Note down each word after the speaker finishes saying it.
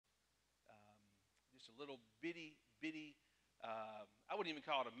just a little bitty, I wouldn't even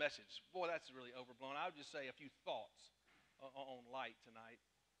call it a message. Boy, that's really overblown. I would just say a few thoughts on light tonight.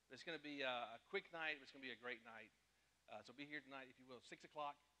 It's going to be a quick night. It's going to be a great night. So be here tonight, if you will, 6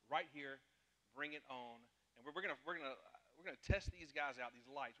 o'clock, right here. Bring it on, and we're gonna test these guys out. These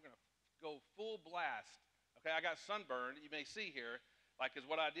lights. We're gonna go full blast. Okay, I got sunburned. You may see here, because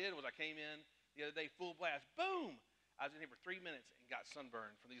what I did was I came in the other day full blast. Boom! I was in here for 3 minutes and got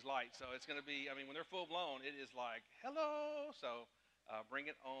sunburned from these lights. So it's going to be, when they're full blown, it is like, hello. So bring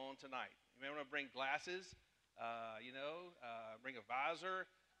it on tonight. You may want to bring glasses, bring a visor,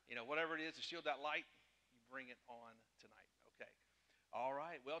 whatever it is to shield that light. You bring it on tonight. Okay. All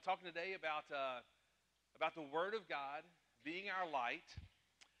right. Well, talking today about the Word of God being our light.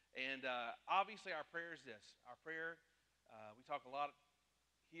 And obviously our prayer is this. Our prayer, we talk a lot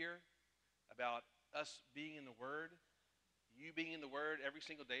here about us being in the Word. You being in the Word every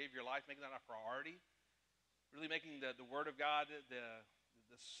single day of your life, making that a priority. Really making the Word of God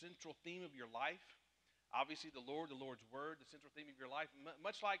the central theme of your life. Obviously, the Lord's Word, the central theme of your life.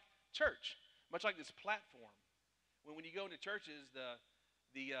 Much like church, much like this platform. When you go into churches, the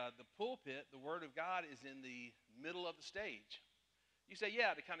pulpit, the Word of God, is in the middle of the stage. You say,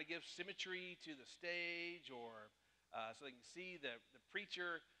 yeah, to kind of give symmetry to the stage, or so they can see the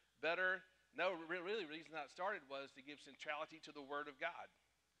preacher better. No, really, the reason that started was to give centrality to the Word of God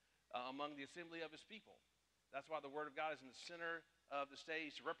among the assembly of His people. That's why the Word of God is in the center of the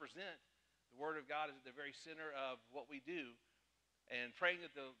stage to represent. The Word of God is at the very center of what we do, and praying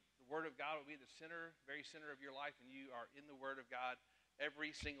that the Word of God will be at the center, very center of your life, and you are in the Word of God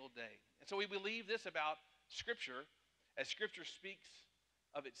every single day. And so we believe this about Scripture, as Scripture speaks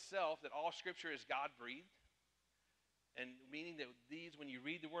of itself, that all Scripture is God-breathed. And meaning that when you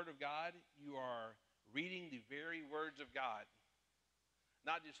read the Word of God, you are reading the very words of God.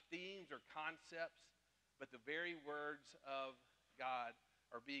 Not just themes or concepts, but the very words of God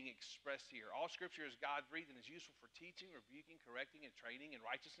are being expressed here. All Scripture is God-breathed and is useful for teaching, rebuking, correcting, and training in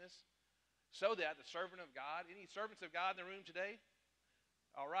righteousness, so that the servant of God, any servants of God in the room today?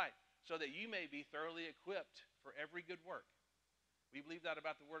 All right. So that you may be thoroughly equipped for every good work. We believe that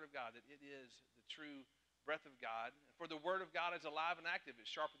about the Word of God, that it is the true breath of God. For the Word of God is alive and active.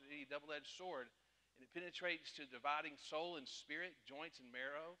 It's sharper than any double-edged sword, and it penetrates to dividing soul and spirit, joints and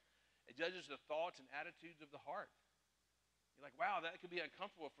marrow. It judges the thoughts and attitudes of the heart. You're like, wow, that could be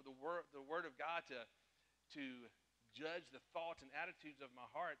uncomfortable for the word of God to judge the thoughts and attitudes of my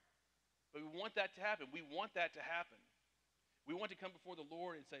heart. But we want that to happen. We want that to happen. We want to come before the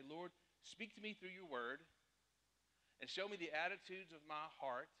Lord and say, Lord, speak to me through your word and show me the attitudes of my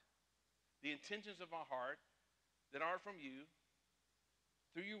heart, the intentions of my heart that aren't from you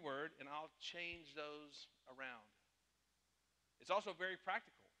through your word, and I'll change those around. It's also very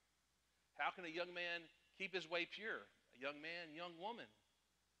practical. How can a young man keep his way pure? A young man, young woman.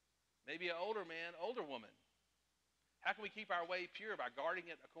 Maybe an older man, older woman. How can we keep our way pure? By guarding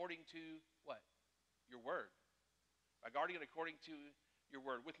it according to what? Your word. By guarding it according to your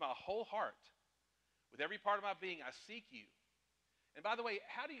word. With my whole heart, with every part of my being, I seek you. And by the way,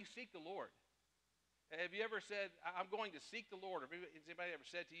 how do you seek the Lord? Have you ever said, I'm going to seek the Lord? Or has anybody ever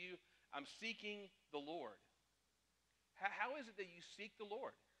said to you, I'm seeking the Lord? How is it that you seek the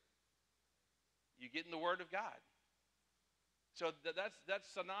Lord? You get in the Word of God. So that's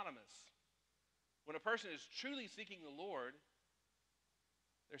synonymous. When a person is truly seeking the Lord,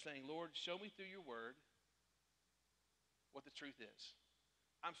 they're saying, Lord, show me through your word what the truth is.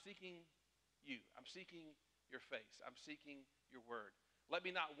 I'm seeking you. I'm seeking your face. I'm seeking your word. Let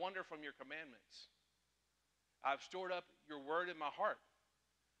me not wander from your commandments. I've stored up your word in my heart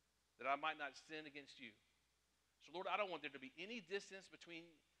that I might not sin against you. So, Lord, I don't want there to be any distance between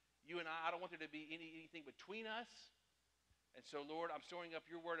you and I. I don't want there to be anything between us. And so, Lord, I'm storing up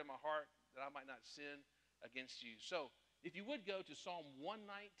your word in my heart that I might not sin against you. So, if you would go to Psalm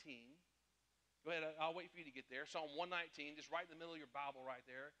 119, go ahead, I'll wait for you to get there. Psalm 119, just right in the middle of your Bible right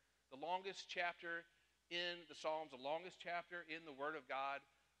there. The longest chapter in the Psalms, the longest chapter in the Word of God,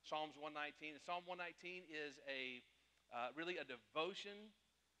 Psalms 119. And Psalm 119 is really a devotion.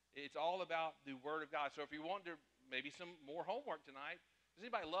 It's all about the Word of God. So if you want to maybe some more homework tonight, does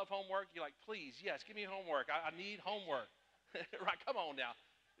anybody love homework? You're like, please, yes, give me homework. I need homework. Right, come on now.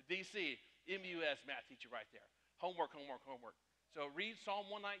 DC, MUS math teacher right there. Homework, homework, homework. So read Psalm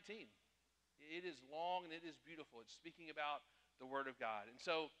 119. It is long and it is beautiful. It's speaking about the Word of God. And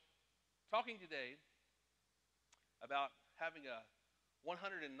so talking today about having a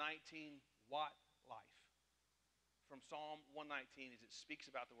 119-watt life from Psalm 119 as it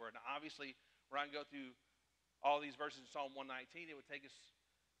speaks about the Word. Now, obviously, we're not going to go through all these verses in Psalm 119. It would take us,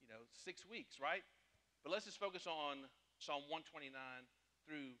 6 weeks, right? But let's just focus on Psalm 129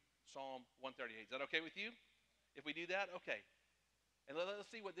 through Psalm 138. Is that okay with you? If we do that, okay. And let's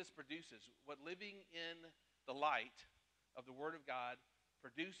see what this produces, what living in the light of the Word of God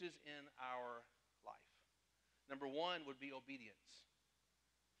produces in our life. Number one would be obedience.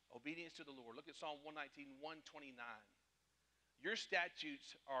 Obedience to the Lord. Look at Psalm 119, 129. Your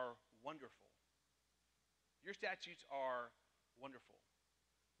statutes are wonderful. Your statutes are wonderful.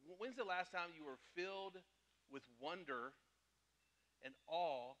 When's the last time you were filled with wonder and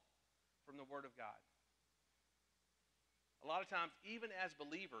awe from the Word of God? A lot of times, even as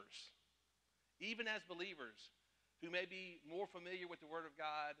believers who may be more familiar with the Word of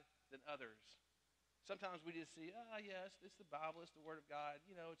God than others, sometimes we just see, yes, it's the Bible, it's the Word of God.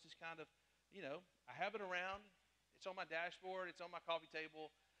 You know, it's just kind of, I have it around. It's on my dashboard. It's on my coffee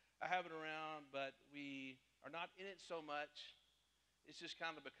table. I have it around, but we are not in it so much. It's just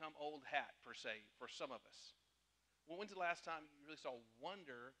kind of become old hat, per se, for some of us. Well, when's the last time you really saw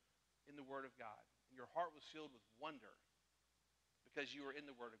wonder in the Word of God? And your heart was filled with wonder because you were in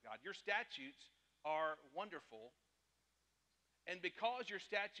the Word of God. Your statutes are wonderful. And because your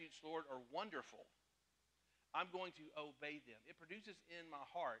statutes, Lord, are wonderful, I'm going to obey them. It produces in my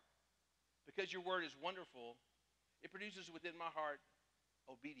heart, because your Word is wonderful, it produces within my heart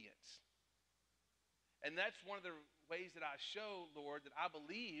obedience. And that's one of the ways that I show, Lord, that I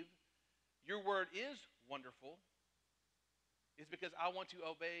believe your Word is wonderful, is because I want to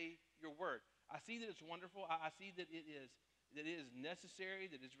obey your Word. I see that it's wonderful. I see that it is necessary,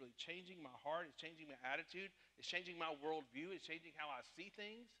 that it's really changing my heart. It's changing my attitude. It's changing my worldview. It's changing how I see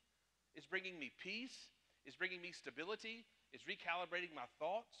things. It's bringing me peace. It's bringing me stability. It's recalibrating my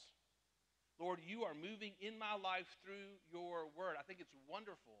thoughts. Lord, you are moving in my life through your Word. I think it's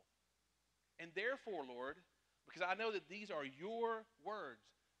wonderful. And therefore, Lord, because I know that these are your words,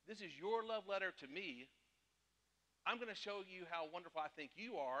 this is your love letter to me, I'm going to show you how wonderful I think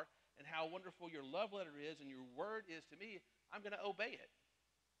you are and how wonderful your love letter is and your Word is to me. I'm going to obey it.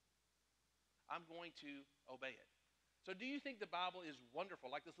 I'm going to obey it. So do you think the Bible is wonderful?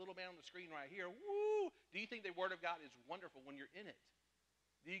 Like this little man on the screen right here, woo! Do you think the Word of God is wonderful when you're in it?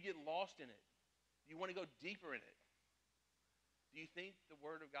 Do you get lost in it? Do you want to go deeper in it? Do you think the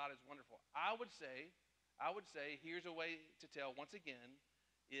Word of God is wonderful? I would say, here's a way to tell once again,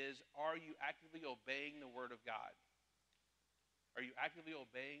 is are you actively obeying the Word of God? Are you actively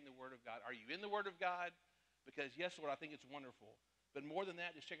obeying the Word of God? Are you in the Word of God? Because yes, Lord, I think it's wonderful. But more than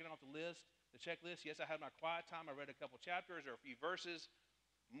that, just checking off the checklist. Yes, I had my quiet time. I read a couple chapters or a few verses.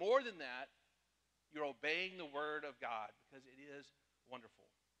 More than that, you're obeying the Word of God because it is wonderful,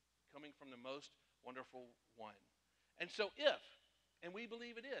 coming from the most wonderful one. And so if, and we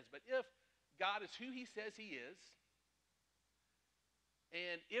believe it is, but if God is who he says he is,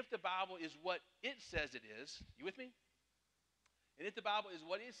 and if the Bible is what it says it is, you with me? And if the Bible is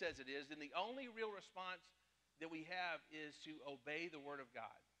what it says it is, then the only real response that we have is to obey the Word of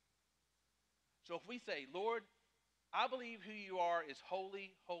God. So if we say, Lord, I believe who you are is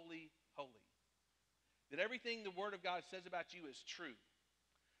holy, holy, holy, that everything the Word of God says about you is true,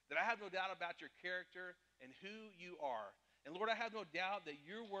 that I have no doubt about your character and who you are. And Lord, I have no doubt that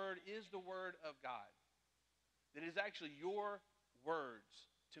your Word is the Word of God, that it is actually your words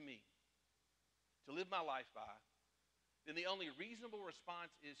to me to live my life by, then the only reasonable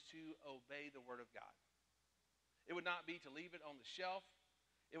response is to obey the Word of God. It would not be to leave it on the shelf.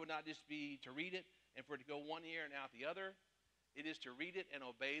 It would not just be to read it and for it to go one ear and out the other. It is to read it and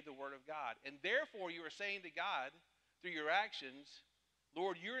obey the Word of God. And therefore, you are saying to God through your actions,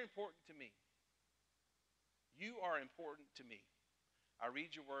 Lord, you're important to me. You are important to me. I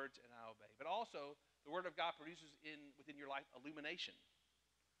read your words and I obey. But also, the Word of God produces within your life illumination.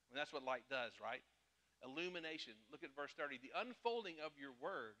 And that's what light does, right? Illumination. Look at verse 30. The unfolding of your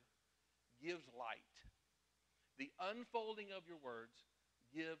Word gives light. The unfolding of your words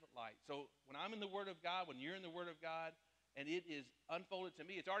give light. So when I'm in the Word of God, when you're in the Word of God, and it is unfolded to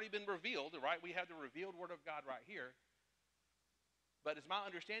me, it's already been revealed, right? We have the revealed Word of God right here. But as my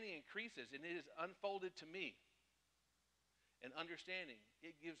understanding increases and it is unfolded to me, and understanding,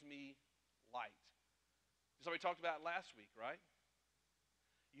 it gives me light. Just like we talked about last week, right?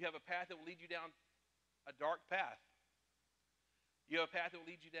 You have a path that will lead you down a dark path. You have a path that will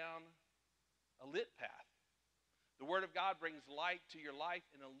lead you down a lit path. The Word of God brings light to your life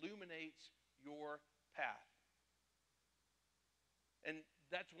and illuminates your path. And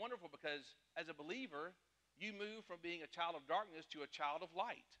that's wonderful because as a believer, you move from being a child of darkness to a child of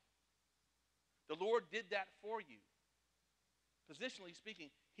light. The Lord did that for you. Positionally speaking,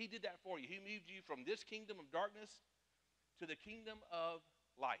 he did that for you. He moved you from this kingdom of darkness to the kingdom of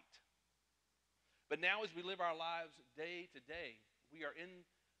light. But now as we live our lives day to day, we are in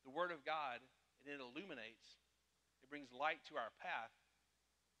the Word of God, and it illuminates. It brings light to our path,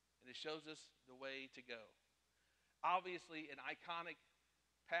 and it shows us the way to go. Obviously, an iconic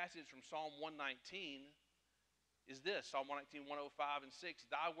passage from Psalm 119 is this, Psalm 119, 105 and 6.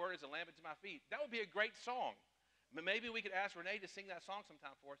 Thy word is a lamp unto my feet. That would be a great song. Maybe we could ask Renee to sing that song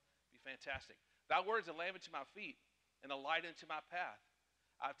sometime for us. It'd be fantastic. Thy word is a lamp unto my feet and a light unto my path.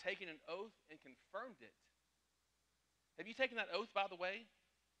 I've taken an oath and confirmed it. Have you taken that oath, by the way?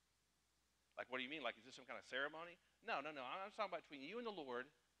 Like, what do you mean? Like, is this some kind of ceremony? No. I'm talking about between you and the Lord.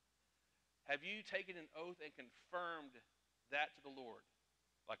 Have you taken an oath and confirmed that to the Lord?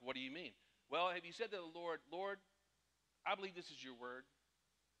 Like, what do you mean? Well, have you said to the Lord, Lord, I believe this is your word.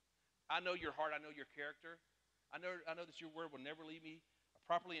 I know your heart. I know your character. I know that your word will never lead me. A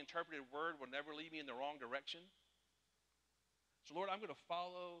properly interpreted word will never lead me in the wrong direction. So, Lord, I'm going to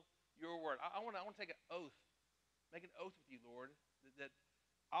follow your word. I want to take an oath, make an oath with you, Lord, that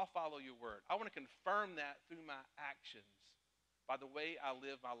I'll follow your word. I want to confirm that through my actions, by the way I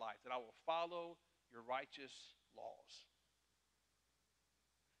live my life, that I will follow your righteous laws.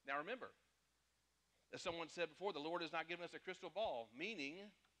 Now, remember, as someone said before, the Lord has not given us a crystal ball, meaning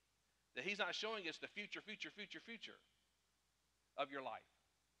that he's not showing us the future of your life.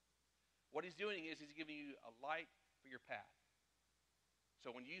 What he's doing is he's giving you a light for your path. So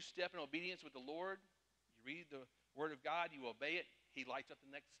when you step in obedience with the Lord, you read the word of God, you obey it, he lights up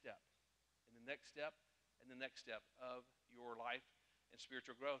the next step, and the next step, and the next step of your life and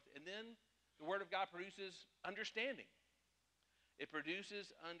spiritual growth. And then the word of God produces understanding. It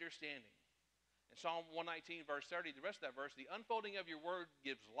produces understanding. In Psalm 119, verse 30, the rest of that verse, the unfolding of your word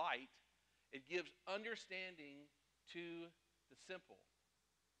gives light. It gives understanding to the simple.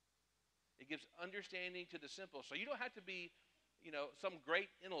 It gives understanding to the simple. So you don't have to be, some great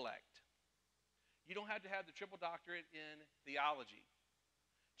intellect. You don't have to have the triple doctorate in theology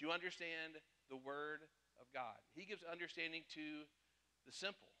to understand the word of God. He gives understanding to the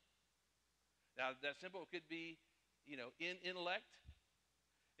simple. Now, that simple could be, in intellect.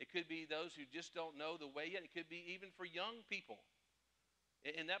 It could be those who just don't know the way yet. It could be even for young people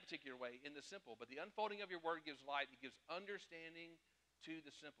in that particular way, in the simple. But the unfolding of your word gives light. It gives understanding to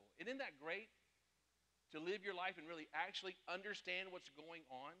the simple. And isn't that great? To live your life and really actually understand what's going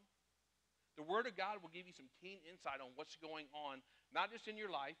on. The Word of God will give you some keen insight on what's going on, not just in your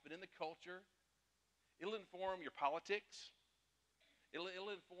life, but in the culture. It'll inform your politics. It'll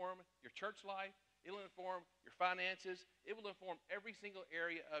inform your church life. It'll inform your finances. It will inform every single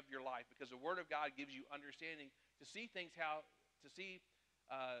area of your life because the Word of God gives you understanding to see things how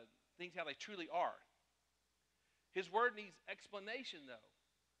they truly are. His Word needs explanation, though.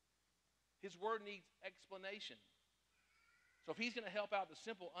 His word needs explanation. So if he's going to help out the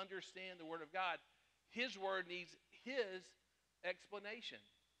simple understand the word of God, his word needs his explanation.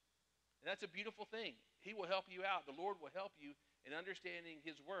 And that's a beautiful thing. He will help you out. The Lord will help you in understanding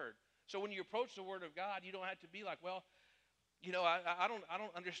his word. So when you approach the word of God, you don't have to be like, well, I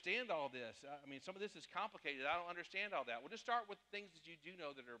don't understand all this. I mean, some of this is complicated. I don't understand all that. Well, just start with things that you do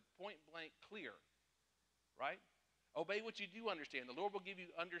know that are point blank clear, right? Obey what you do understand. The Lord will give you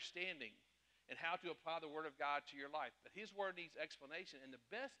understanding and how to apply the word of God to your life. But his word needs explanation, and the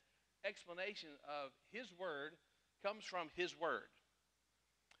best explanation of his word comes from his word.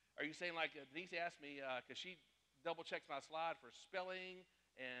 Are you saying, like Denise asked me, because she double checks my slide for spelling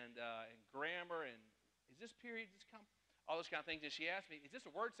and grammar, and is this period, all those kind of things, and she asked me, is this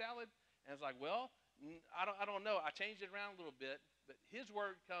a word salad? And I was like, well, I don't know. I changed it around a little bit, but his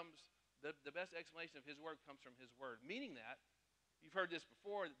word comes, the best explanation of his word comes from his word, meaning that, you've heard this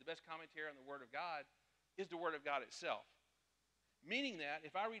before, that the best commentary on the Word of God is the Word of God itself. Meaning that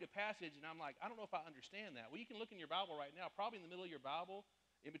if I read a passage and I'm like, I don't know if I understand that. Well, you can look in your Bible right now. Probably in the middle of your Bible,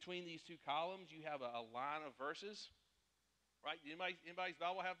 in between these two columns, you have a line of verses. Right? Anybody's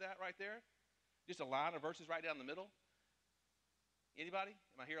Bible have that right there? Just a line of verses right down the middle? Anybody?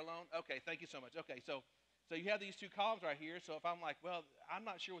 Am I here alone? Okay, thank you so much. Okay, so you have these two columns right here. So if I'm like, well, I'm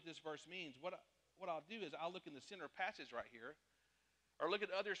not sure what this verse means, what I'll do is I'll look in the center passage right here, or look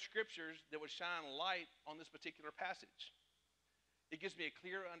at other scriptures that would shine light on this particular passage. It gives me a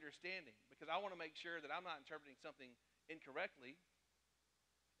clear understanding because I want to make sure that I'm not interpreting something incorrectly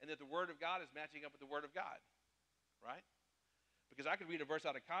and that the Word of God is matching up with the Word of God, right? Because I could read a verse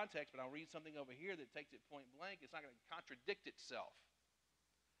out of context, but I'll read something over here that takes it point blank. It's not going to contradict itself.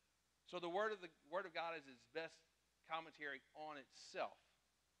 So the Word of God is its best commentary on itself.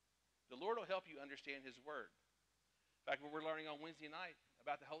 The Lord will help you understand his Word. In fact, we're learning on Wednesday night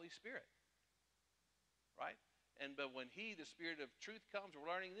about the Holy Spirit, right? But when he, the Spirit of truth comes, we're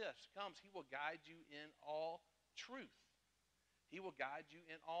learning this, comes, he will guide you in all truth. He will guide you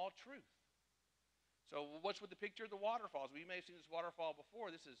in all truth. So what's with the picture of the waterfalls? We may have seen this waterfall before.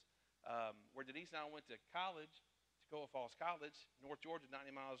 This is where Denise and I went to college, Toccoa Falls College, North Georgia,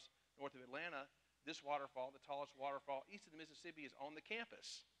 90 miles north of Atlanta. This waterfall, the tallest waterfall east of the Mississippi, is on the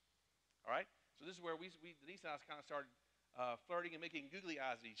campus. All right? So this is where Denise and I kind of started flirting and making googly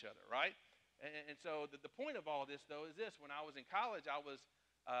eyes at each other, right? And so the point of all this, though, is this. When I was in college, I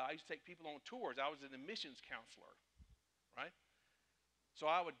used to take people on tours. I was an admissions counselor, right? So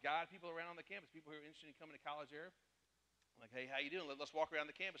I would guide people around the campus, people who are interested in coming to college there. I'm like, hey, how you doing? Let's walk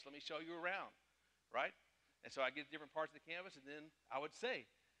around the campus. Let me show you around, right? And so I get to different parts of the campus, and then I would say,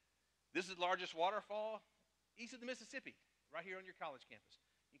 this is the largest waterfall east of the Mississippi, right here on your college campus.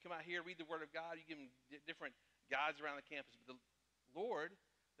 You come out here, read the Word of God. You give them different guides around the campus. But the Lord,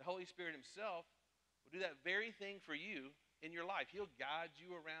 the Holy Spirit himself, will do that very thing for you in your life. He'll guide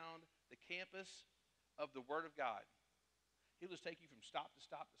you around the campus of the Word of God. He'll just take you from stop to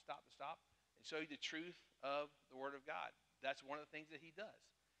stop to stop to stop and show you the truth of the Word of God. That's one of the things that he does.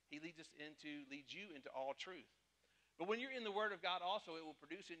 He leads you into all truth. But when you're in the Word of God also, it will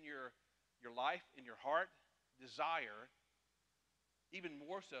produce in your life, in your heart, desire, even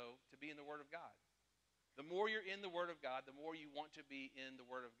more so, to be in the Word of God. The more you're in the Word of God, the more you want to be in the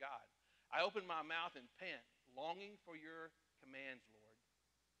Word of God. I open my mouth and pant, longing for your commands, Lord.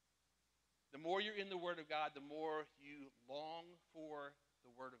 The more you're in the Word of God, the more you long for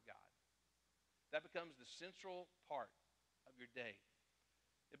the Word of God. That becomes the central part of your day.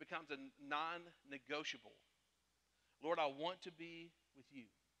 It becomes a non-negotiable. Lord, I want to be with you.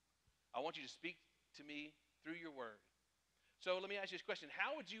 I want you to speak to me through your Word. So let me ask you this question.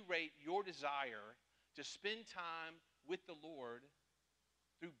 How would you rate your desire to spend time with the Lord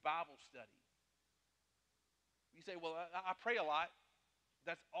through Bible study? You say, well, I pray a lot.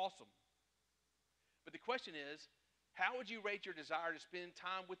 That's awesome. But the question is, how would you rate your desire to spend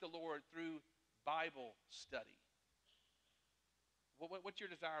time with the Lord through Bible study? What's your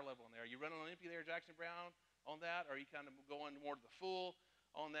desire level in there? Are you running on empty there, Jackson Brown, on that? Or are you kind of going more to the full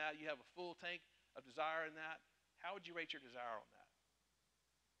on that? You have a full tank of desire in that? How would you rate your desire on that?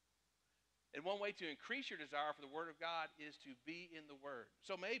 And one way to increase your desire for the Word of God is to be in the Word.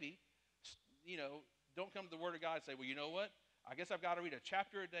 So maybe, don't come to the Word of God and say, well, you know what? I guess I've got to read a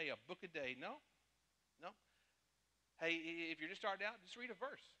chapter a day, a book a day. No. Hey, if you're just starting out, just read a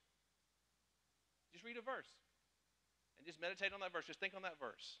verse. Just read a verse. And just meditate on that verse. Just think on that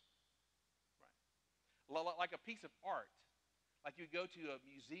verse. Right. Like a piece of art. Like you go to a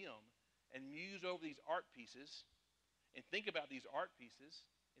museum and muse over these art pieces and think about these art pieces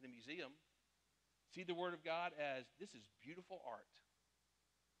in the museum. See the Word of God as this is beautiful art.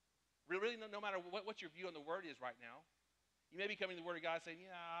 Really, no matter what your view on the Word is right now, you may be coming to the Word of God saying,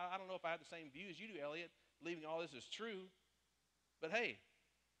 yeah, I don't know if I have the same view as you do, Eliott, believing all this is true. But hey,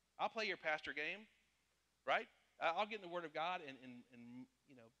 I'll play your pastor game, right? I'll get in the Word of God and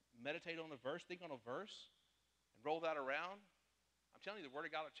meditate on a verse, think on a verse, and roll that around. I'm telling you, the Word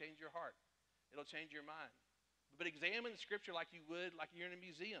of God will change your heart. It'll change your mind. But examine the Scripture like you would, like you're in a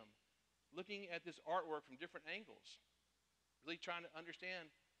museum, looking at this artwork from different angles, really trying to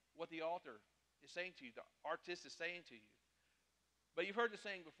understand what the author is saying to you, the artist is saying to you. But you've heard the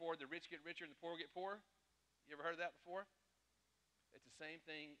saying before, the rich get richer and the poor get poorer. You ever heard of that before? It's the same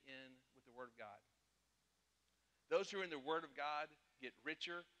thing with the Word of God. Those who are in the Word of God get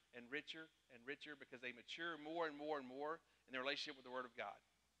richer and richer and richer because they mature more and more and more in their relationship with the Word of God,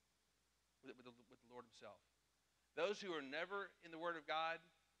 with the Lord himself. Those who are never in the Word of God,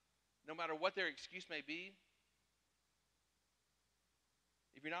 no matter what their excuse may be,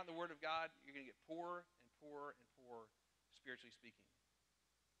 if you're not in the Word of God, you're going to get poorer and poorer and poorer, spiritually speaking.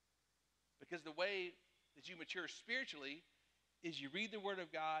 Because the way that you mature spiritually is you read the Word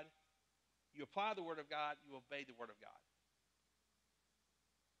of God, you apply the Word of God, you obey the Word of God.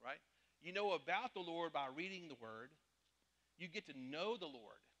 Right? You know about the Lord by reading the Word. You get to know the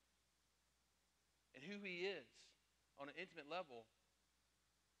Lord and who he is on an intimate level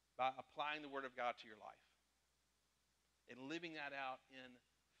by applying the Word of God to your life and living that out in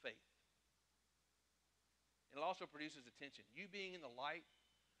faith. It also produces attention. You being in the light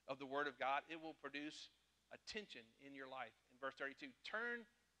of the Word of God, it will produce attention in your life. In verse 32, turn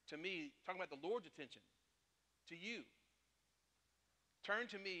to me, talking about the Lord's attention, to you. Turn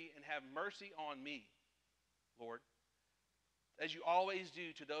to me and have mercy on me, Lord, as you always do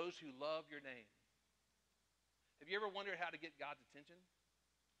to those who love your name. Have you ever wondered how to get God's attention?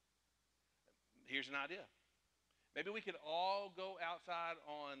 Here's an idea. Maybe we could all go outside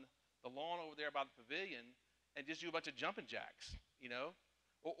on the lawn over there by the pavilion and just do a bunch of jumping jacks, you know?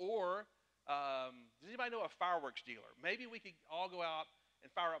 Or does anybody know a fireworks dealer? Maybe we could all go out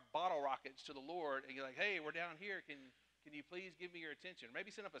and fire up bottle rockets to the Lord and you're like, hey, we're down here. Can you please give me your attention?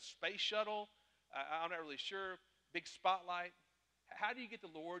 Maybe send up a space shuttle. I'm not really sure. Big spotlight. How do you get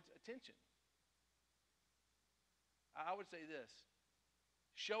the Lord's attention? I would say this.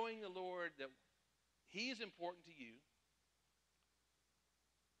 Showing the Lord that he is important to you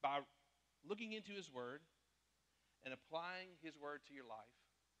by looking into his word and applying his word to your life,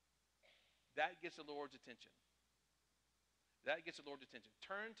 that gets the Lord's attention. That gets the Lord's attention.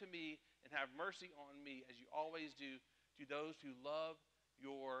 Turn to me and have mercy on me as you always do to those who love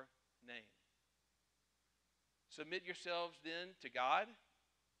your name. Submit yourselves then to God.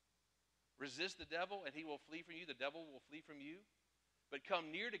 Resist the devil and he will flee from you. The devil will flee from you. But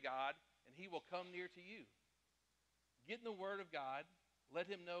come near to God and he will come near to you. Get in the word of God. Let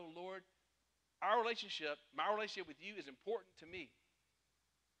him know, Lord, my relationship with you is important to me.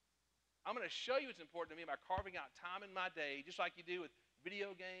 I'm going to show you it's important to me by carving out time in my day, just like you do with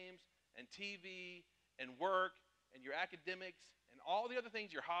video games and TV and work and your academics and all the other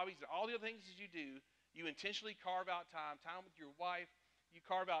things, your hobbies, and all the other things that you do. You intentionally carve out time with your wife. You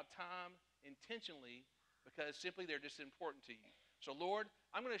carve out time intentionally because simply they're just important to you. So, Lord,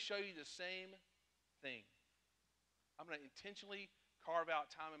 I'm going to show you the same thing. I'm going to intentionally carve out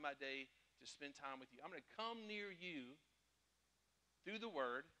time in my day to spend time with you. I'm going to come near you through the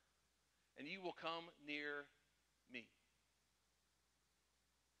word, and you will come near me.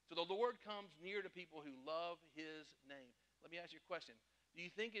 So the Lord comes near to people who love his name. Let me ask you a question. Do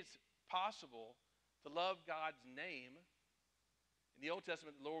you think it's possible to love God's name? In the Old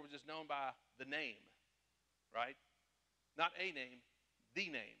Testament, the Lord was just known by the name, right? Not a name, the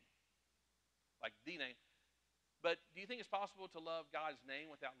name. Like the name. But do you think it's possible to love God's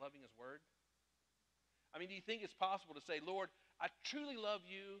name without loving his word? I mean, do you think it's possible to say, Lord, I truly love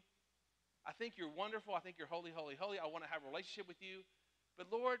you. I think you're wonderful. I think you're holy, holy, holy. I want to have a relationship with you.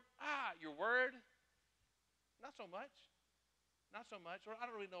 But Lord, your word, not so much. Not so much. Or I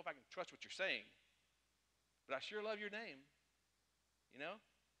don't really know if I can trust what you're saying. But I sure love your name. You know?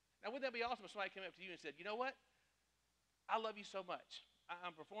 Now, wouldn't that be awesome if somebody came up to you and said, you know what? I love you so much.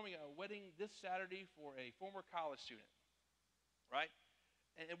 I'm performing a wedding this Saturday for a former college student. Right?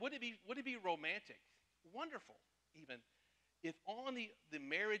 And would it be romantic? Wonderful, even. If on the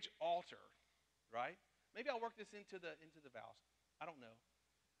marriage altar, right? Maybe I'll work this into the vows. I don't know.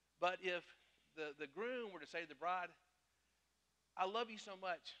 But if the groom were to say to the bride, I love you so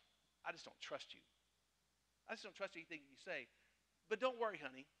much, I just don't trust you. I just don't trust anything you say. But don't worry,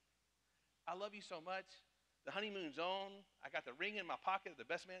 honey. I love you so much. The honeymoon's on. I got the ring in my pocket. The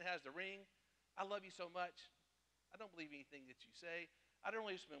best man has the ring. I love you so much. I don't believe anything that you say. I don't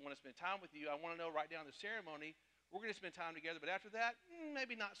really want to spend time with you. I want to know right down the ceremony. We're going to spend time together. But after that,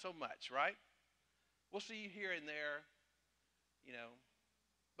 maybe not so much, right? We'll see you here and there, you know.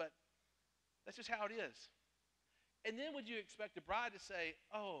 But that's just how it is. And then would you expect the bride to say,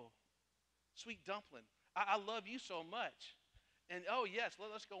 oh, sweet dumpling, I love you so much. And, oh, yes,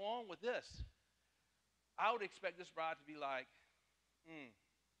 let's go on with this. I would expect this bride to be like,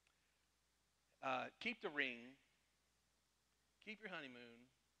 keep the ring, keep your honeymoon.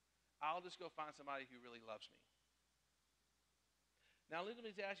 I'll just go find somebody who really loves me. Now, let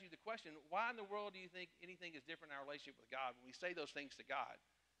me ask you the question, why in the world do you think anything is different in our relationship with God when we say those things to God?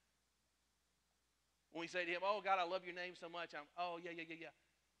 When we say to him, oh, God, I love your name so much. Yeah.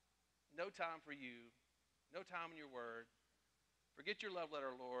 No time for you. No time in your word. Forget your love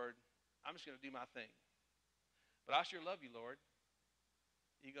letter, Lord. I'm just going to do my thing. But I sure love you, Lord.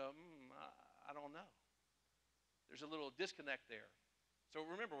 You go, I don't know. There's a little disconnect there. So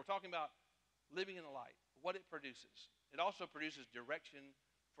remember, we're talking about living in the light, what it produces. It also produces direction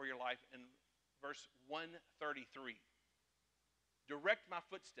for your life in verse 133. Direct my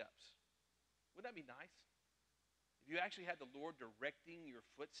footsteps. Wouldn't that be nice? If you actually had the Lord directing your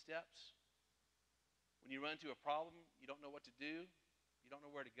footsteps, when you run into a problem, you don't know what to do, you don't know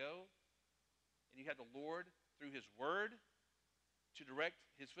where to go, and you have the Lord through his word to direct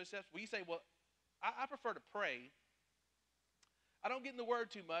his footsteps. Well, you say, well, I prefer to pray. I don't get in the word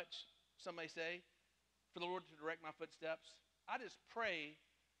too much, some may say, for the Lord to direct my footsteps. I just pray,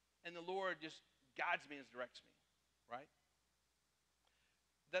 and the Lord just guides me and directs me, right?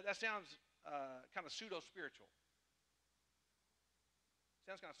 That sounds kind of pseudo-spiritual.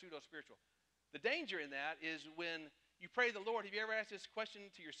 Sounds kind of pseudo-spiritual. The danger in that is when you pray to the Lord. Have you ever asked this question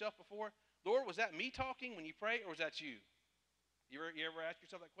to yourself before? Lord, was that me talking when you pray, or was that you? You ever ask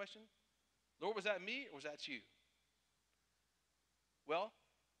yourself that question? Lord, was that me, or was that you? Well,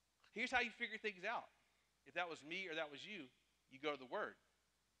 here's how you figure things out. If that was me or that was you, you go to the Word.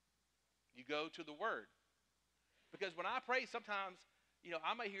 You go to the Word. Because when I pray, sometimes,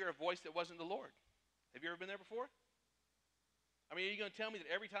 I may hear a voice that wasn't the Lord. Have you ever been there before? I mean, are you going to tell me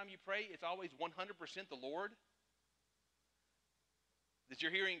that every time you pray, it's always 100% the Lord that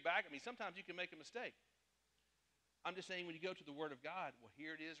you're hearing back? I mean, sometimes you can make a mistake. I'm just saying when you go to the Word of God, well,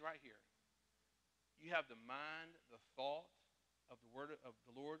 here it is right here. You have the mind, the thought of the Word of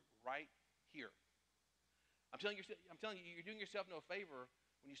the Lord right here. I'm telling you, you're doing yourself no favor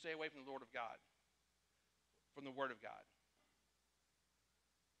when you stay away from the Lord of God, from the Word of God.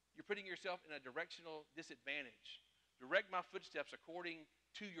 You're putting yourself in a directional disadvantage. Direct my footsteps according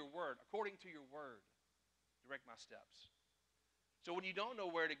to your word. According to your word, direct my steps. So when you don't know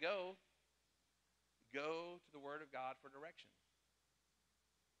where to go to the Word of God for direction.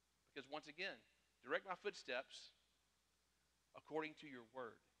 Because once again, direct my footsteps according to your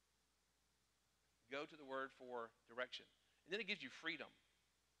word. Go to the Word for direction. And then it gives you freedom.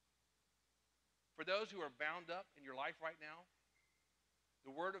 For those who are bound up in your life right now,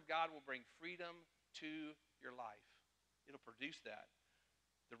 the Word of God will bring freedom to your life. It'll produce that.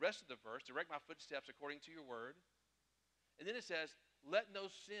 The rest of the verse, direct my footsteps according to your word. And then it says, let no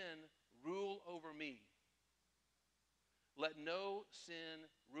sin rule over me. Let no sin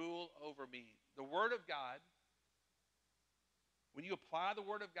rule over me. The Word of God, when you apply the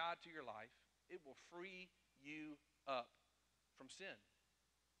Word of God to your life, it will free you up from sin.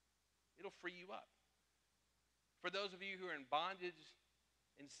 It'll free you up. For those of you who are in bondage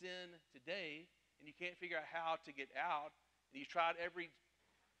in sin today, and you can't figure out how to get out, and you've tried every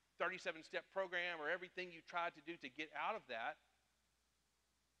 37-step program or everything you've tried to do to get out of that,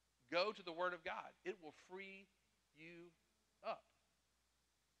 go to the Word of God. It will free you up.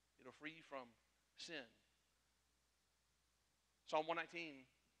 It'll free you from sin. Psalm 119,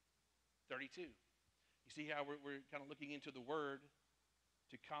 32. You see how we're kind of looking into the Word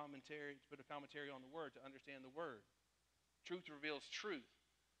to put a commentary on the Word, to understand the Word. Truth reveals truth.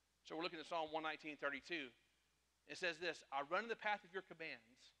 So we're looking at Psalm 119, 32. It says this, I run in the path of your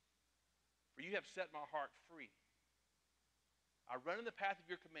commands, for you have set my heart free. I run in the path of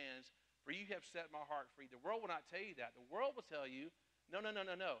your commands, for you have set my heart free. The world will not tell you that. The world will tell you,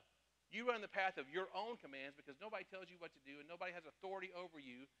 no. You run in the path of your own commands because nobody tells you what to do and nobody has authority over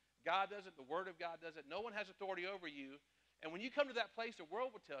you. God does it. The Word of God does it. No one has authority over you. And when you come to that place, the world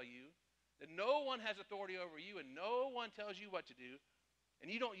will tell you that no one has authority over you and no one tells you what to do, and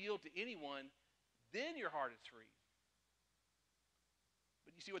you don't yield to anyone, then your heart is free.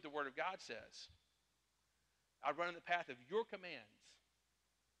 But you see what the Word of God says. I run in the path of your commands,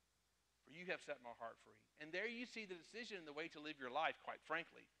 for you have set my heart free. And there you see the decision and the way to live your life, quite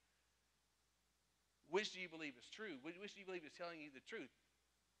frankly. Which do you believe is true? Which do you believe is telling you the truth?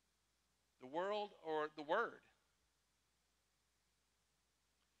 The world or the Word?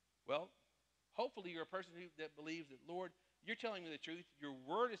 Well, hopefully you're a person that believes that, Lord, you're telling me the truth. Your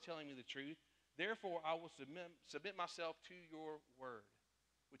Word is telling me the truth. Therefore, I will submit myself to your Word,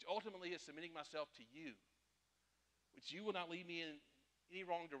 which ultimately is submitting myself to you, which you will not lead me in any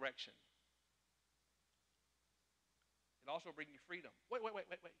wrong direction. It also brings you freedom. Wait.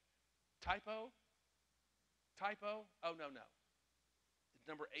 Typo? Oh, no. It's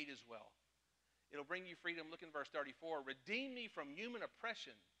number 8 as well. It'll bring you freedom. Look in verse 34. Redeem me from human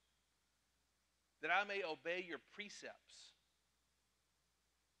oppression, that I may obey your precepts.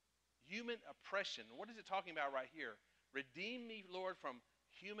 Human oppression. What is it talking about right here? Redeem me, Lord, from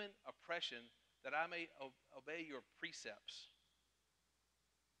human oppression, that I may obey your precepts.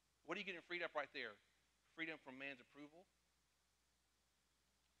 What are you getting freed up right there? Freedom from man's approval.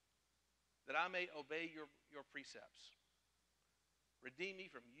 That I may obey your precepts. Redeem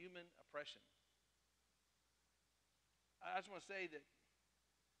me from human oppression. I just want to say that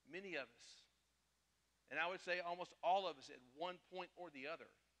many of us, and I would say almost all of us at one point or the other,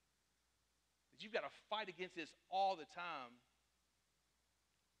 that you've got to fight against this all the time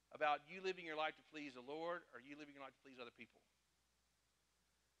about you living your life to please the Lord or you living your life to please other people.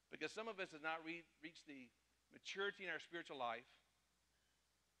 Because some of us have not reached the maturity in our spiritual life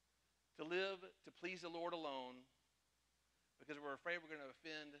to live to please the Lord alone because we're afraid we're going to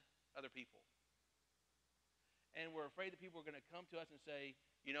offend other people. And we're afraid that people are going to come to us and say,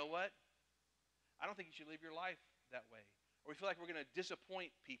 you know what? I don't think you should live your life that way. Or we feel like we're going to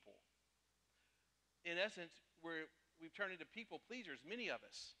disappoint people. In essence, we've turned into people pleasers, many of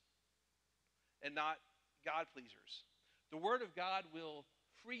us, and not God pleasers. The Word of God will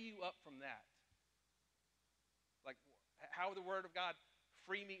free you up from that. Like, how will the Word of God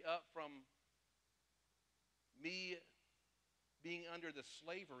free me up from me being under the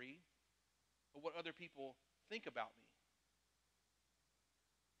slavery or what other people think about me.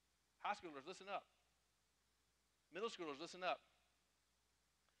 High schoolers, listen up. Middle schoolers, listen up.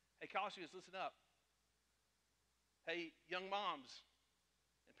 Hey, college students, listen up. Hey, young moms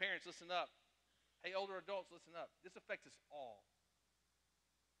and parents, listen up. Hey, older adults, listen up. This affects us all,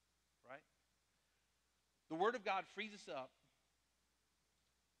 right? The Word of God frees us up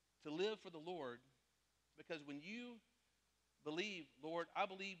to live for the Lord, because when you believe, Lord, I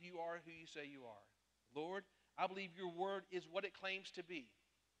believe you are who you say you are. Lord, I believe your word is what it claims to be.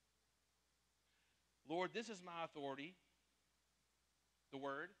 Lord, this is my authority. The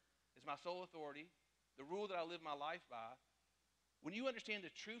word is my sole authority, the rule that I live my life by. When you understand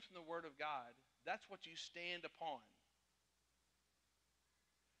the truth from the Word of God, that's what you stand upon.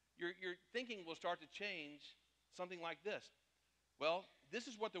 Your thinking will start to change something like this. Well, this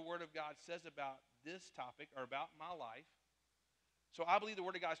is what the Word of God says about this topic or about my life. So I believe the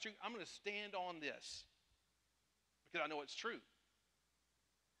Word of God is true. I'm going to stand on this because I know it's true.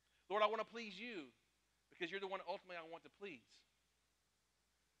 Lord, I want to please you because you're the one ultimately I want to please.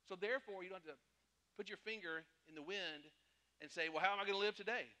 So therefore, you don't have to put your finger in the wind and say, well, how am I going to live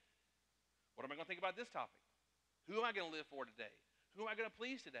today? What am I going to think about this topic? Who am I going to live for today? Who am I going to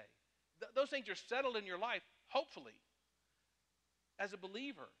please today? Those things are settled in your life, hopefully, as a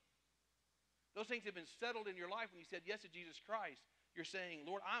believer. Those things have been settled in your life when you said yes to Jesus Christ. You're saying,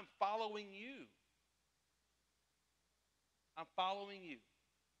 Lord, I'm following you. I'm following you.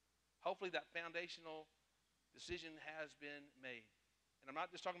 Hopefully that foundational decision has been made. And I'm not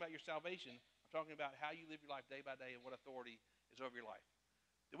just talking about your salvation. I'm talking about how you live your life day by day and what authority is over your life.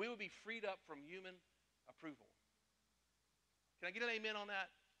 That we would be freed up from human approval. Can I get an amen on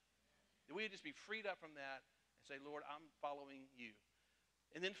that? That we would just be freed up from that and say, Lord, I'm following you.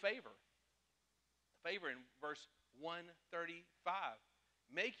 And then favor. Favor in verse 135.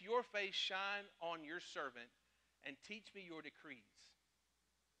 Make your face shine on your servant and teach me your decrees.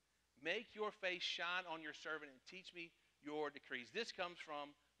 Make your face shine on your servant and teach me your decrees. This comes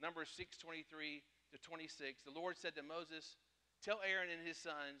from Numbers 6:23 to 26. The Lord said to Moses, tell Aaron and his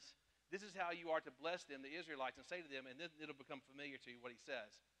sons, this is how you are to bless them, the Israelites, and say to them, and then it'll become familiar to you what he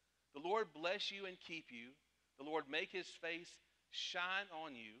says. The Lord bless you and keep you. The Lord make his face shine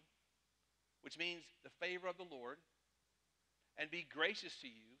on you, which means the favor of the Lord, and be gracious to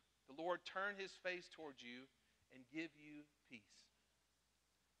you. The Lord turn his face towards you and give you peace.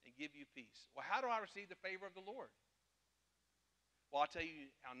 And give you peace. Well, how do I receive the favor of the Lord? Well, I'll tell you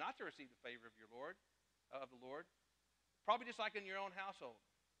how not to receive the favor of the Lord. Probably just like in your own household.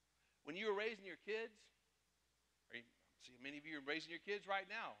 When you were raising your kids, or see many of you are raising your kids right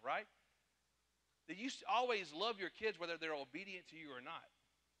now, right? That you always love your kids whether they're obedient to you or not.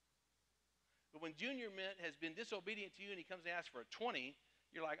 But when Junior Mint has been disobedient to you and he comes and asks for a 20,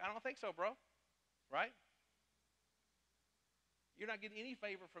 you're like, I don't think so, bro. Right? You're not getting any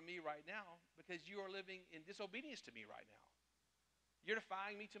favor from me right now because you are living in disobedience to me right now. You're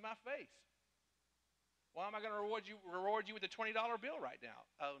defying me to my face. Why am I going to reward you with a $20 bill right now?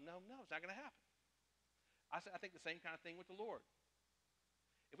 Oh, no, it's not going to happen. I think the same kind of thing with the Lord.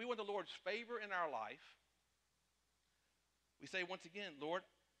 If we want the Lord's favor in our life, we say once again, Lord,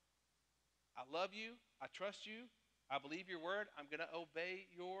 I love you, I trust you, I believe your word, I'm going to obey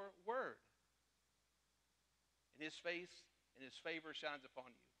your word. And his face and his favor shines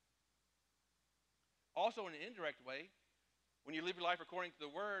upon you. Also in an indirect way, when you live your life according to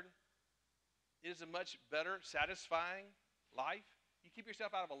the word, it is a much better, satisfying life. You keep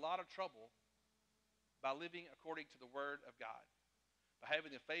yourself out of a lot of trouble by living according to the word of God, by having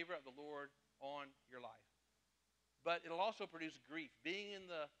the favor of the Lord on your life. But it'll also produce grief. Being in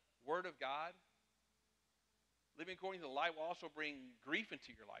the word of God, living according to the light will also bring grief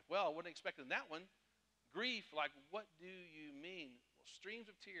into your life. Well, I wasn't expecting that one. Grief, like, what do you mean? Well, streams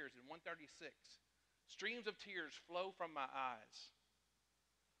of tears in 136. Streams of tears flow from my eyes.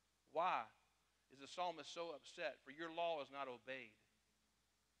 Why is the psalmist so upset? For your law is not obeyed.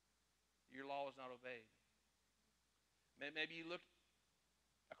 Your law is not obeyed. Maybe you look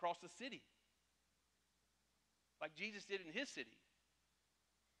across the city, like Jesus did in his city.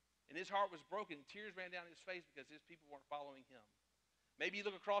 And his heart was broken. Tears ran down his face because his people weren't following him. Maybe you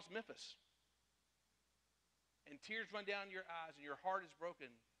look across Memphis, and tears run down your eyes, and your heart is broken.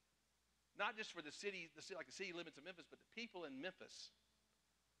 Not just for the city, like the city limits of Memphis, but the people in Memphis.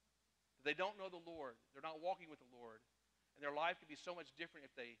 They don't know the Lord. They're not walking with the Lord. And their life could be so much different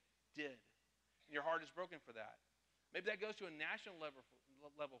if they did. And your heart is broken for that. Maybe that goes to a national level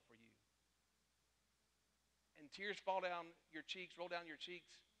for you. And tears roll down your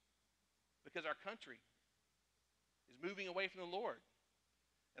cheeks because our country is moving away from the Lord.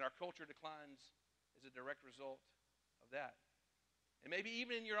 And our culture declines as a direct result of that. And maybe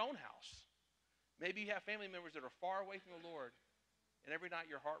even in your own house. Maybe you have family members that are far away from the Lord, and every night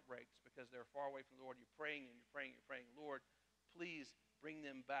your heart breaks because they're far away from the Lord. You're praying and you're praying and you're praying. Lord, please bring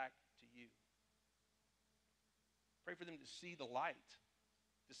them back to you. Pray for them to see the light,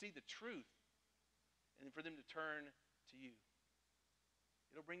 to see the truth, and for them to turn to you.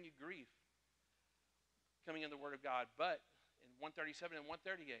 It'll bring you grief coming in the Word of God. But in 137 and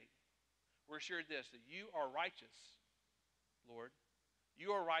 138, we're assured this, that you are righteous, Lord.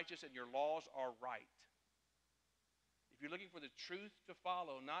 You are righteous and your laws are right. If you're looking for the truth to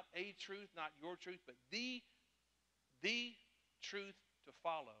follow, not a truth, not your truth, but the truth to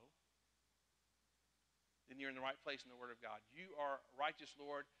follow, then you're in the right place in the Word of God. You are righteous,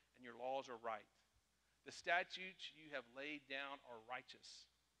 Lord, and your laws are right. The statutes you have laid down are righteous.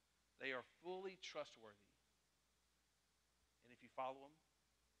 They are fully trustworthy. And if you follow them,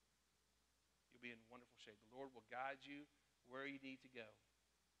 you'll be in wonderful shape. The Lord will guide you where you need to go.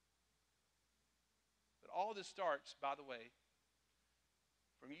 But all this starts, by the way,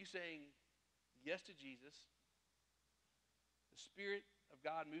 from you saying yes to Jesus, the Spirit of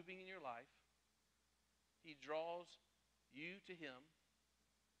God moving in your life. He draws you to Him.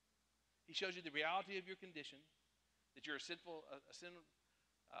 He shows you the reality of your condition, that you're a sinful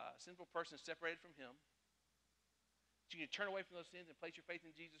person separated from Him. That you can turn away from those sins and place your faith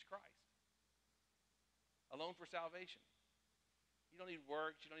in Jesus Christ, alone for salvation. You don't need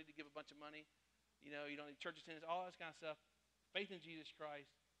works. You don't need to give a bunch of money. You don't need church attendance, all that kind of stuff. Faith in Jesus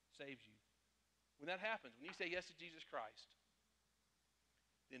Christ saves you. When that happens, when you say yes to Jesus Christ,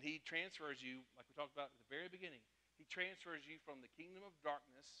 then He transfers you, like we talked about at the very beginning, He transfers you from the kingdom of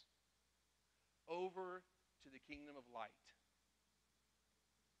darkness over to the kingdom of light.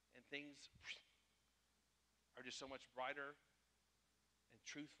 And things are just so much brighter and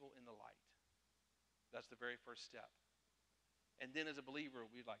truthful in the light. That's the very first step. And then as a believer,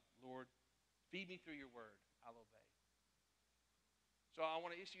 we're like, Lord, feed me through your word. I'll obey. So I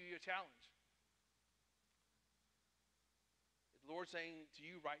want to issue you a challenge. If the Lord's saying to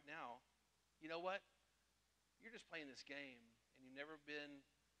you right now, you know what? You're just playing this game, and you've never been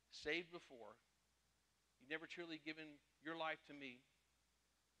saved before. You've never truly given your life to me,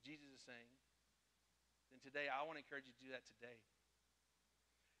 Jesus is saying, then today I want to encourage you to do that today.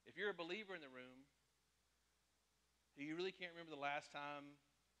 If you're a believer in the room, you really can't remember the last time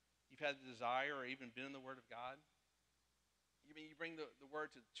you've had the desire or even been in the Word of God. You bring the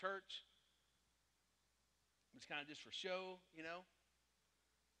Word to the church. It's kind of just for show, and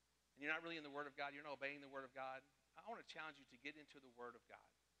you're not really in the Word of God. You're not obeying the Word of God. I want to challenge you to get into the Word of God.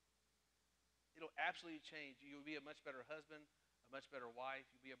 It'll absolutely change. You'll be a much better husband, a much better wife.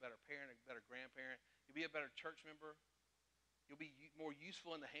 You'll be a better parent, a better grandparent. You'll be a better church member. You'll be more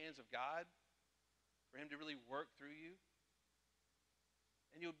useful in the hands of God for Him to really work through you.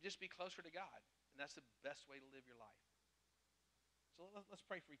 And you'll just be closer to God. And that's the best way to live your life. So let's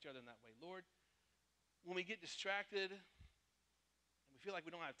pray for each other in that way. Lord, when we get distracted and we feel like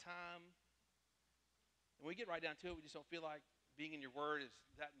we don't have time, and we get right down to it, we just don't feel like being in your word is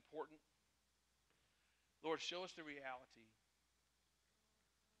that important. Lord, show us the reality.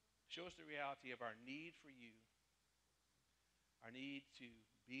 Show us the reality of our need for you, our need to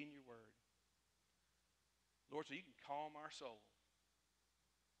be in your word. Lord, so you can calm our soul.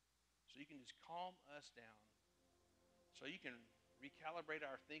 So you can just calm us down. So you can recalibrate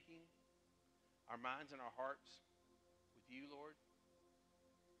our thinking, our minds and our hearts with you, Lord.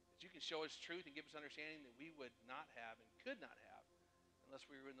 That you can show us truth and give us understanding that we would not have and could not have unless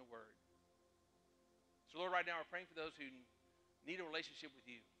we were in the Word. So, Lord, right now we're praying for those who need a relationship with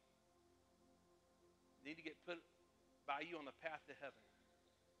you. Need to get put by you on the path to heaven.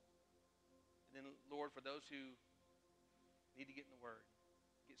 And then, Lord, for those who need to get in the Word,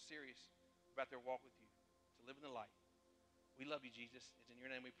 get serious about their walk with you, to live in the light. We love you, Jesus. It's in your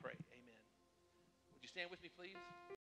name we pray. Amen. Would you stand with me, please?